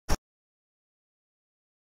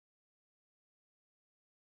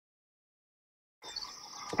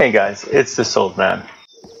Hey guys, it's thisoldman.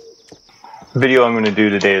 The video I'm going to do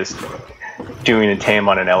today is doing a tame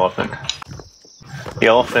on an elephant. The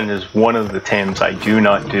elephant is one of the tames I do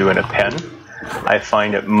not do in a pen. I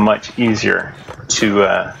find it much easier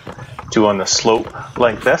to do on the slope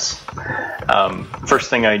like this. First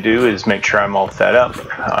thing I do is make sure I'm all fed up,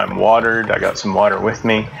 I'm watered, I got some water with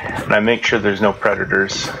me, and I make sure there's no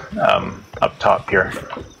predators up top here.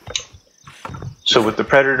 So with the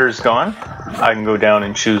predators gone, I can go down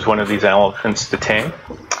and choose one of these elephants to tame.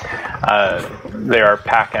 They are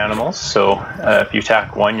pack animals, so if you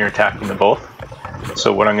attack one, you're attacking them both.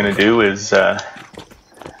 So what I'm going to do is I'll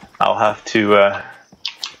have to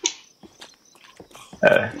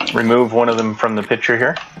remove one of them from the picture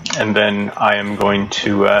here, and then I am going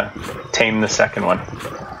to tame the second one.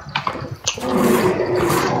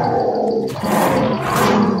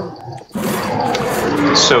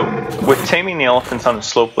 So with taming the elephants on a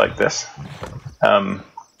slope like this,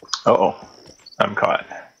 uh-oh, I'm caught.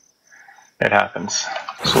 It happens.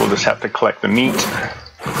 So we'll just have to collect the meat.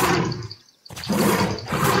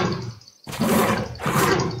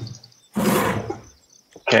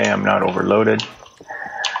 Okay, I'm not overloaded.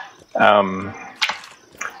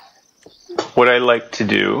 What I like to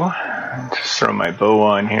do, just throw my bow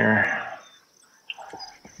on here.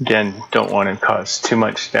 Again, don't want to cause too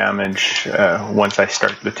much damage once I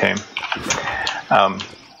start the tame.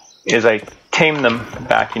 Is I tame them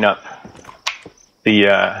backing up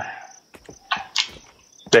the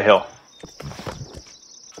hill.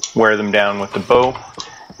 Wear them down with the bow.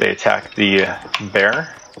 They attack the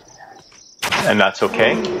bear, and that's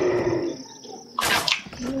okay.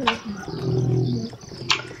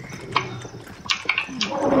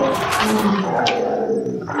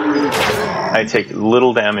 I take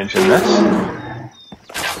little damage in this.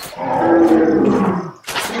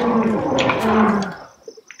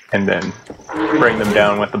 And then bring them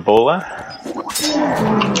down with the bola.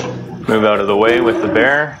 Move out of the way with the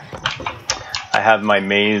bear. I have my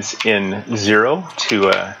maze in 0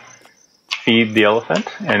 to feed the elephant.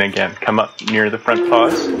 And again, come up near the front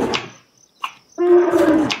paws.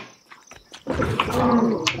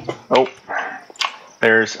 Oh,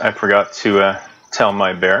 I forgot to tell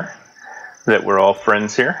my bear that we're all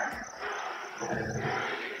friends here.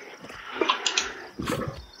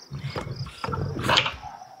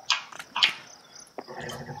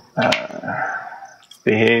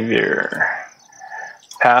 Behavior.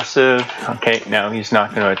 Passive. Okay, now he's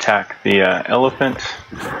not going to attack the elephant.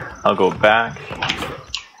 I'll go back.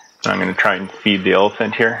 I'm going to try and feed the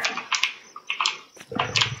elephant here.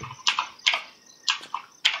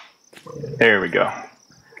 There we go.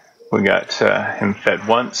 We got him fed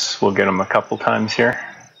once. We'll get him a couple times here.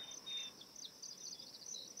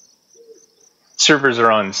 Servers are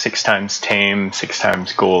on 6 times tame, 6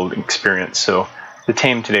 times gold experience, so the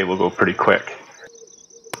tame today will go pretty quick.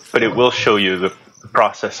 But it will show you the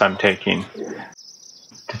process I'm taking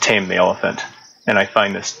to tame the elephant. And I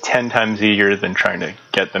find this 10 times easier than trying to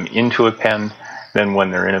get them into a pen. Then when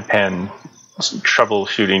they're in a pen,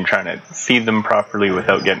 troubleshooting, trying to feed them properly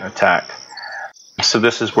without getting attacked. So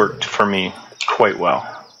this has worked for me quite well.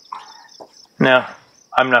 Now,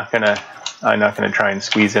 I'm not gonna try and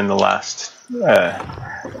squeeze in the last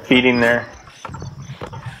feeding there.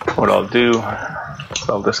 What I'll do is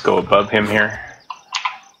I'll just go above him here,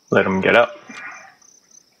 let him get up,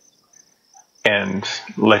 and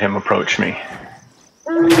let him approach me.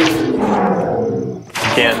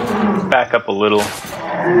 Again, back up a little.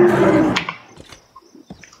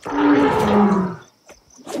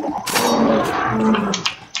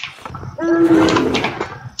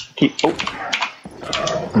 Oh,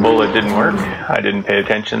 bullet didn't work. I didn't pay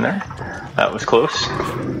attention there. That was close.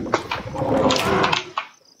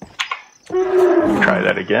 Try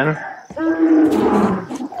that again.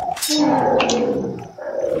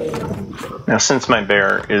 Now, since my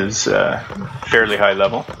bear is fairly high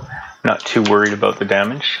level, not too worried about the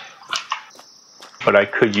damage, but I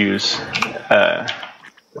could use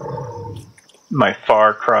my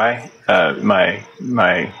far cry, my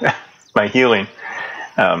healing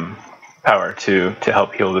power to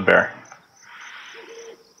help heal the bear.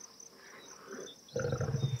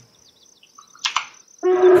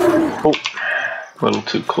 Oh, a little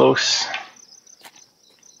too close.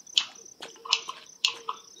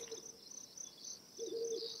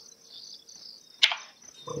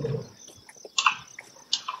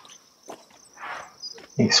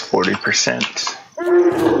 He's 40%.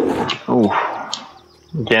 Ooh.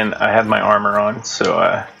 Again, I have my armor on,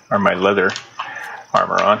 so or my leather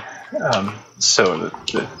armor on, so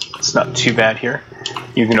it's not too bad here.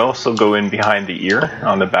 You can also go in behind the ear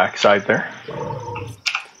on the back side there.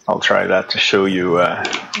 I'll try that to show you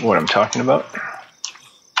what I'm talking about.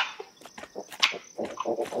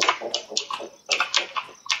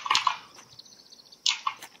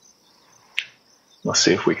 We'll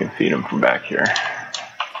see if we can feed him from back here.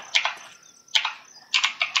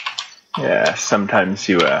 Yeah, sometimes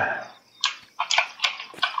you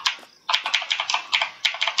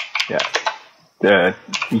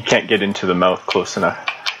you can't get into the mouth close enough.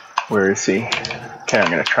 Where is he? Okay,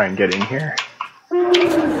 I'm gonna try and get in here.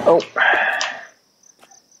 Oh, if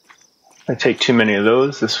I take too many of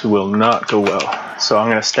those, this will not go well. So I'm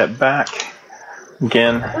gonna step back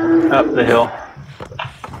again, up the hill,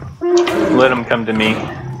 let him come to me,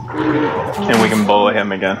 and we can boa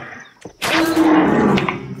him again.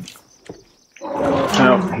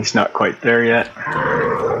 No, he's not quite there yet.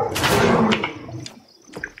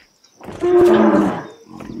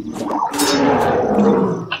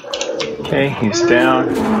 Okay, he's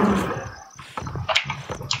down.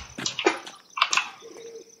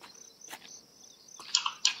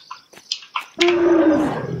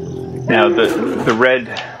 Now the red.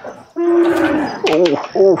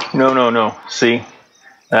 Oh, no. See,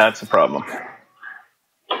 that's a problem.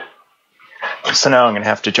 So now I'm going to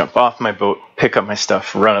have to jump off my boat, pick up my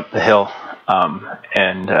stuff, run up the hill,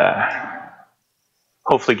 and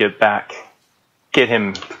hopefully get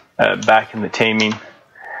him back in the taming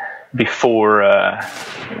before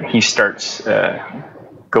he starts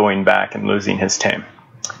going back and losing his tame.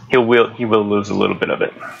 He will lose a little bit of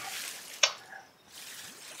it.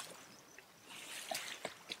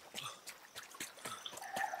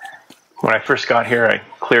 When I first got here, I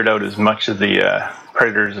cleared out as much of the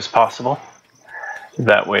predators as possible.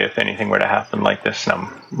 That way, if anything were to happen like this and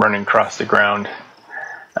I'm running across the ground,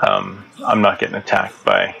 I'm not getting attacked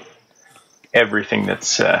by everything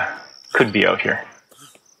that's could be out here.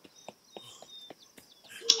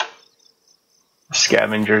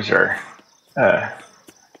 Scavengers are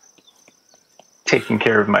taking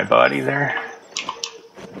care of my body there.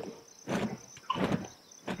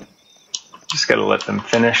 Just got to let them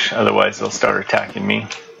finish, otherwise they'll start attacking me.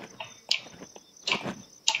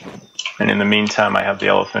 And in the meantime, I have the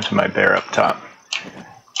elephant and my bear up top.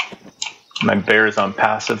 My bear is on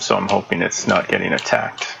passive, so I'm hoping it's not getting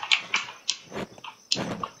attacked.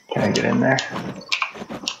 Can I get in there?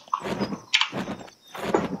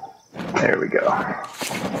 There we go.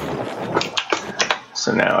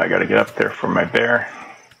 So now I got to get up there for my bear.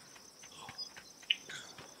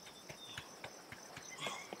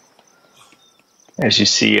 As you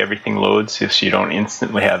see, everything loads, so you don't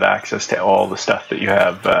instantly have access to all the stuff that you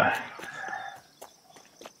have that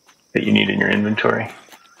you need in your inventory. It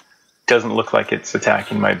doesn't look like it's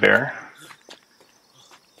attacking my bear,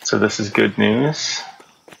 so this is good news.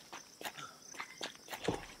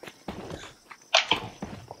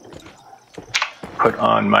 Put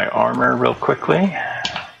on my armor real quickly.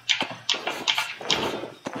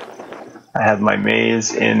 I have my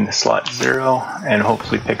maze in slot 0 and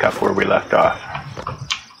hopefully pick up where we left off.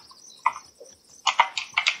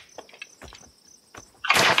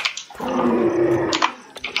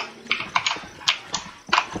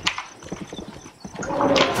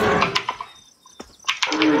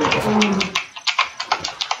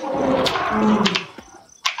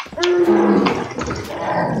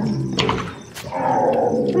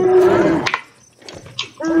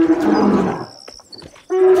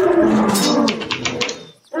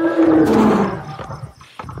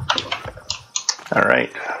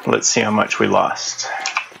 Alright, let's see how much we lost.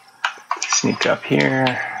 Sneak up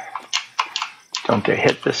here. Don't get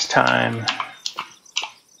hit this time.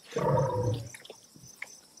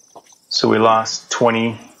 So we lost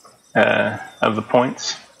 20 of the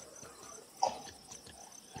points.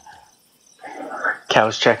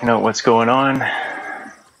 Cow's checking out what's going on.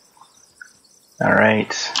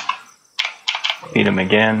 Alright. Feed him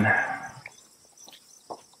again.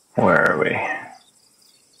 Where are we?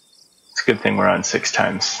 It's a good thing we're on 6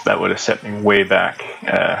 times. That would have set me way back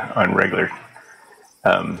on regular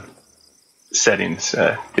settings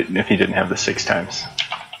if he didn't have the 6 times.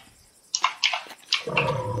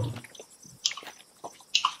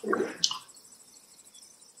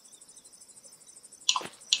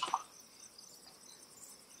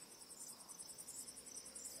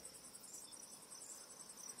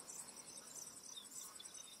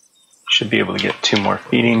 Should be able to get 2 more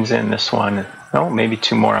feedings in this one. Oh, maybe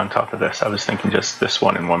 2 more on top of this. I was thinking just this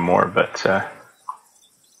one and 1 more, but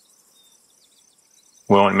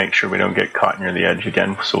we want to make sure we don't get caught near the edge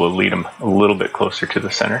again, so we'll lead them a little bit closer to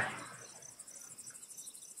the center.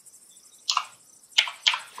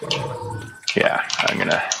 Yeah, I'm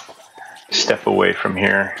gonna step away from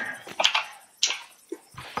here.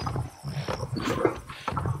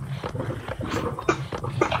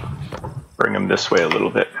 bring him this way a little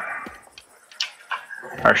bit.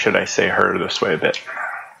 Or should I say her this way a bit.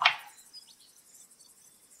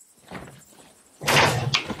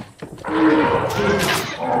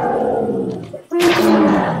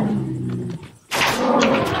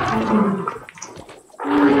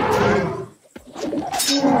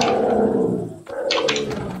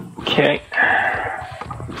 Okay.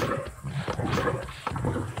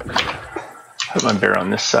 Put my bear on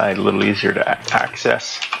this side, a little easier to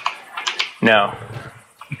access. Now,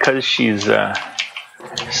 because she's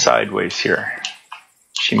sideways here,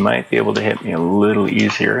 she might be able to hit me a little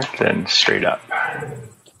easier than straight up.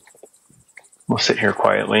 We'll sit here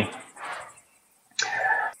quietly.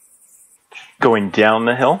 Going down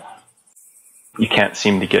the hill, you can't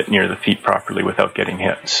seem to get near the feet properly without getting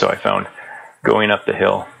hit. So I found going up the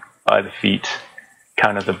hill by the feet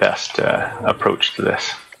kind of the best approach to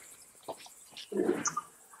this.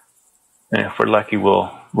 And if we're lucky, we'll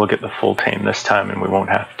get the full tame this time, and we won't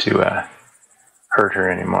have to hurt her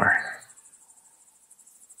anymore.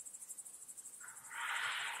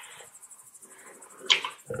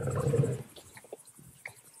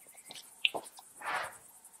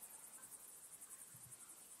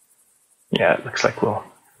 Yeah, it looks like we'll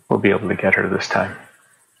be able to get her this time.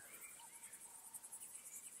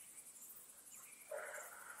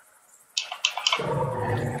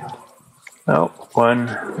 Oh,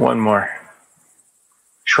 one more.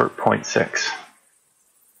 Short 0.6.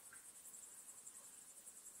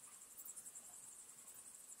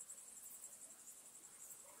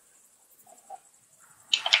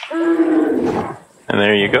 And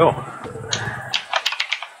there you go.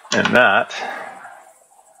 And that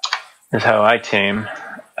is how I tame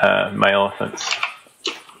my elephants.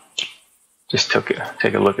 Just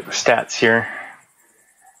take a look at the stats here.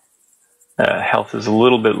 Health is a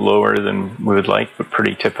little bit lower than we would like, but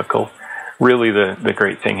pretty typical. Really, the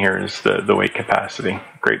great thing here is the weight capacity.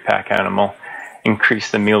 Great pack animal. Increase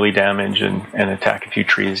the melee damage and attack a few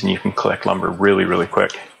trees, and you can collect lumber really, really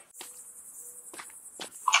quick.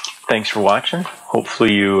 Thanks for watching.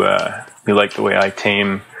 Hopefully you like the way I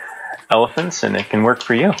tame elephants, and it can work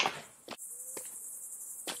for you.